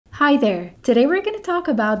Hi there! Today we're going to talk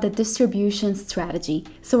about the distribution strategy.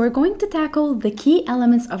 So we're going to tackle the key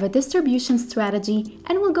elements of a distribution strategy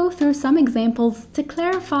and we'll go through some examples to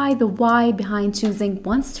clarify the why behind choosing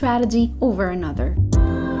one strategy over another.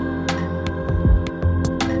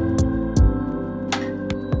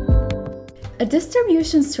 A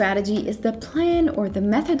distribution strategy is the plan or the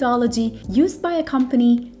methodology used by a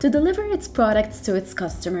company to deliver its products to its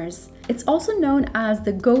customers. It's also known as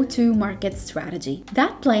the go-to market strategy.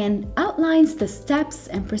 That plan outlines the steps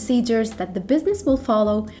and procedures that the business will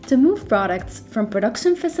follow to move products from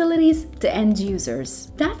production facilities to end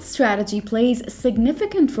users. That strategy plays a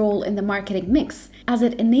significant role in the marketing mix, as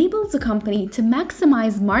it enables a company to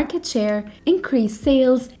maximize market share, increase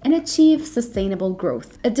sales, and achieve sustainable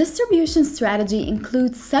growth. A distribution strategy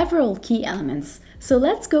includes several key elements, so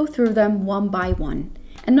let's go through them one by one.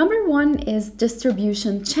 And number one is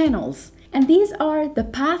distribution channels. And these are the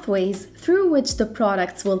pathways through which the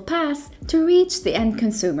products will pass to reach the end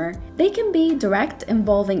consumer. They can be direct,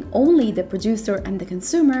 involving only the producer and the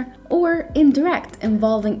consumer, or indirect,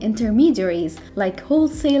 involving intermediaries like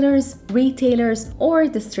wholesalers, retailers, or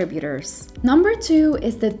distributors. Number two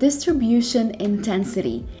is the distribution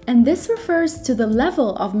intensity, and this refers to the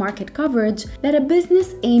level of market coverage that a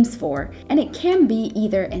business aims for, and it can be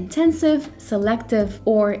either intensive, selective,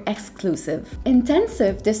 or exclusive.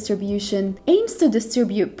 Intensive distribution aims to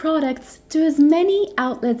distribute products to as many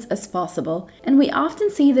outlets as possible, and we often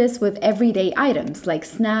see this with everyday items like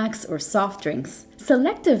snacks or soft drinks.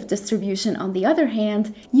 Selective distribution, on the other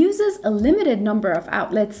hand, uses a limited number of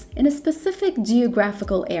outlets in a specific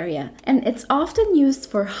geographical area, and it's often used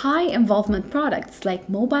for high involvement products like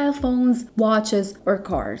mobile phones, watches, or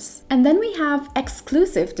cars. And then we have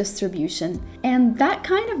exclusive distribution, and that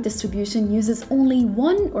kind of distribution uses only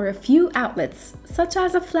one or a few outlets, such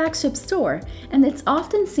as a flagship store, and it's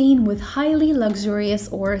often seen with highly luxurious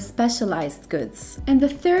or specialized goods. And the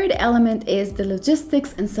third element is the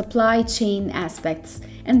logistics and supply chain aspect.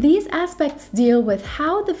 And these aspects deal with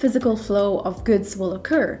how the physical flow of goods will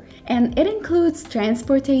occur, and it includes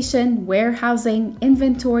transportation, warehousing,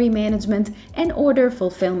 inventory management, and order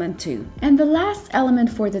fulfillment too. And the last element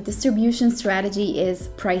for the distribution strategy is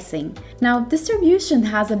pricing. Now, distribution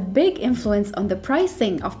has a big influence on the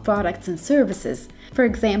pricing of products and services. For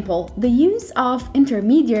example, the use of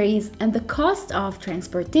intermediaries and the cost of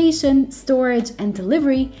transportation, storage, and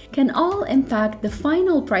delivery can all impact the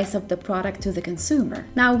final price of the product to the consumer.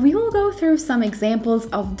 Now, we will go through some examples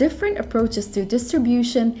of different approaches to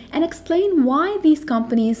distribution and explain why these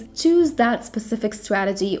companies choose that specific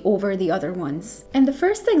strategy over the other ones. And the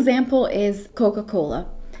first example is Coca-Cola.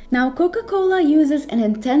 Now, Coca-Cola uses an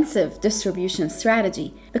intensive distribution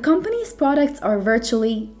strategy. The company's products are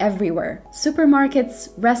virtually everywhere: supermarkets,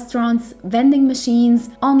 restaurants, vending machines,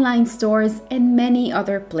 online stores, and many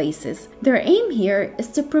other places. Their aim here is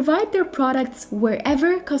to provide their products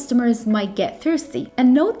wherever customers might get thirsty.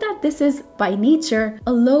 And note that this is, by nature,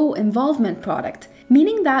 a low involvement product,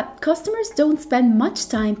 meaning that customers don't spend much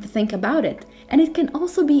time to think about it, and it can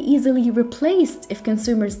also be easily replaced if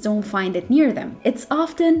consumers don't find it near them. It's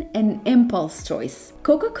often an impulse choice.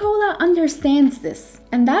 Coca-Cola understands this,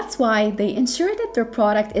 and that's why they ensure that their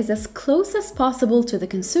product is as close as possible to the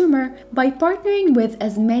consumer by partnering with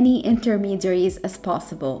as many intermediaries as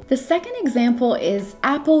possible. The second example is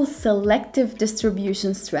Apple's selective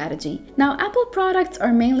distribution strategy. Now, Apple products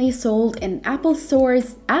are mainly sold in Apple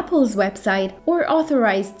stores, Apple's website, or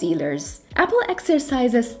authorized dealers. Apple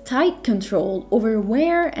exercises tight control over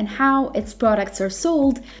where and how its products are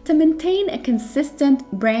sold to maintain a consistent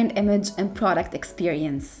brand image and product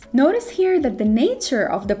experience. Notice here that the nature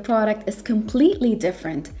of the product is completely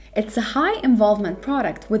different. It's a high involvement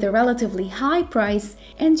product with a relatively high price,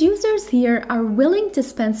 and users here are willing to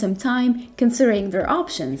spend some time considering their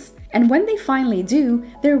options. And when they finally do,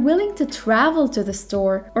 they're willing to travel to the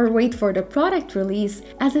store or wait for the product release,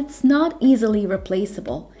 as it's not easily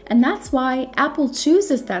replaceable. And that's why Apple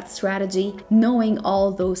chooses that strategy, knowing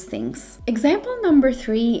all those things. Example number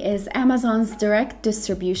 3 is Amazon's direct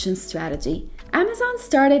distribution strategy. Amazon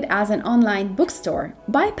started as an online bookstore,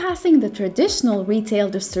 bypassing the traditional retail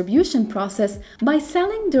distribution process by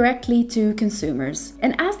selling directly to consumers.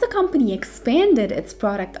 And as the company expanded its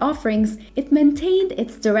product offerings, it maintained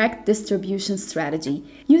its direct distribution strategy,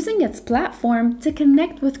 using its platform to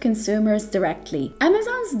connect with consumers directly.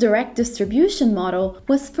 Amazon's direct distribution model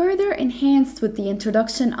was further enhanced with the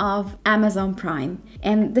introduction of Amazon Prime.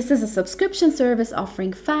 And this is a subscription service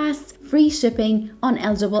offering fast, free shipping on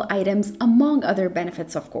eligible items, among other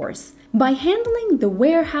benefits, of course. By handling the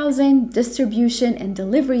warehousing, distribution, and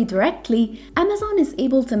delivery directly, Amazon is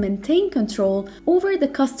able to maintain control over the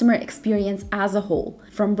customer experience as a whole,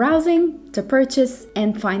 from browsing to purchase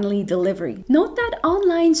and finally delivery. Note that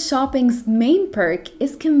online shopping's main perk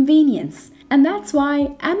is convenience. And that's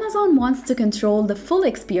why Amazon wants to control the full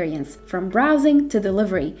experience from browsing to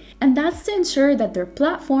delivery. And that's to ensure that their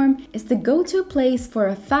platform is the go-to place for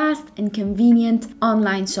a fast and convenient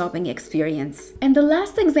online shopping experience. And the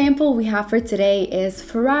last example we have for today is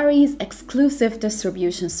Ferrari's exclusive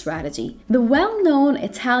distribution strategy. The well-known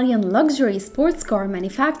Italian luxury sports car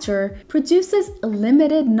manufacturer produces a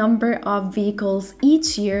limited number of vehicles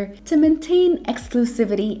each year to maintain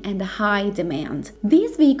exclusivity and a high demand.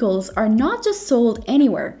 These vehicles are not just sold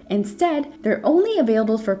anywhere. Instead, they're only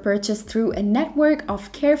available for purchase through a network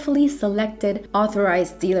of carefully selected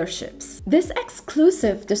authorized dealerships. This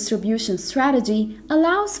exclusive distribution strategy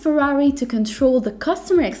allows Ferrari to control the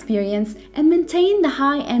customer experience and maintain the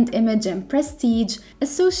high-end image and prestige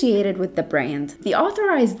associated with the brand. The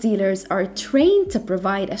authorized dealers are trained to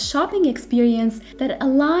provide a shopping experience that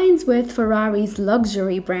aligns with Ferrari's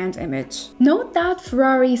luxury brand image. Note that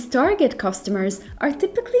Ferrari's target customers are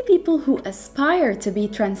typically people who aspire to be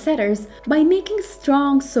trendsetters by making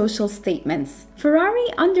strong social statements. Ferrari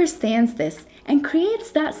understands this and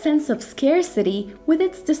creates that sense of scarcity with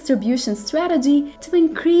its distribution strategy to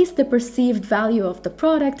increase the perceived value of the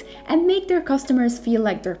product and make their customers feel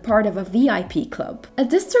like they're part of a VIP club. A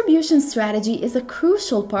distribution strategy is a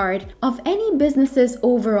crucial part of any business's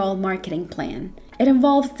overall marketing plan. It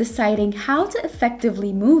involves deciding how to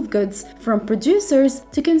effectively move goods from producers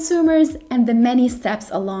to consumers and the many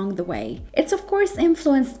steps along the way. It's of course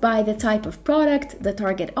influenced by the type of product, the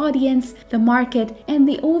target audience, the market, and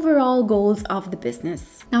the overall goals of the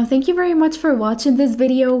business. Now, thank you very much for watching this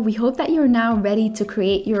video. We hope that you're now ready to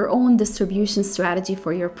create your own distribution strategy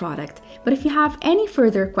for your product. But if you have any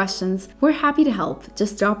further questions, we're happy to help.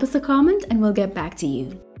 Just drop us a comment and we'll get back to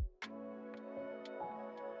you.